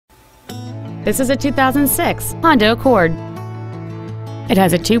This is a 2006 Honda Accord. It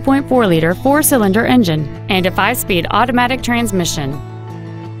has a 2.4-liter four-cylinder engine and a 5-speed automatic transmission.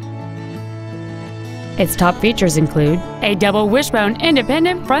 Its top features include a double wishbone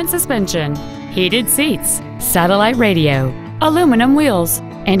independent front suspension, heated seats, satellite radio, aluminum wheels,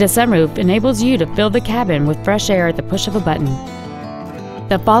 and a sunroof enables you to fill the cabin with fresh air at the push of a button.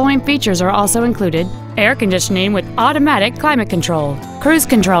 The following features are also included: air conditioning with automatic climate control, cruise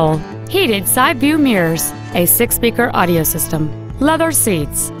control, heated side view mirrors, a 6-speaker audio system, leather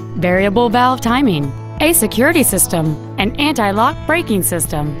seats, variable valve timing, a security system, an anti-lock braking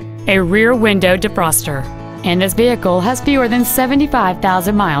system, a rear window defroster, and this vehicle has fewer than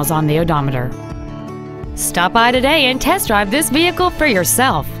 75,000 miles on the odometer. Stop by today and test drive this vehicle for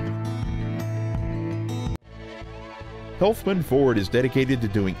yourself. Helfman Ford is dedicated to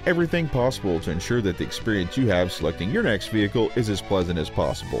doing everything possible to ensure that the experience you have selecting your next vehicle is as pleasant as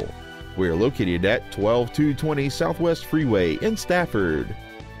possible. We are located at 12220 Southwest Freeway in Stafford.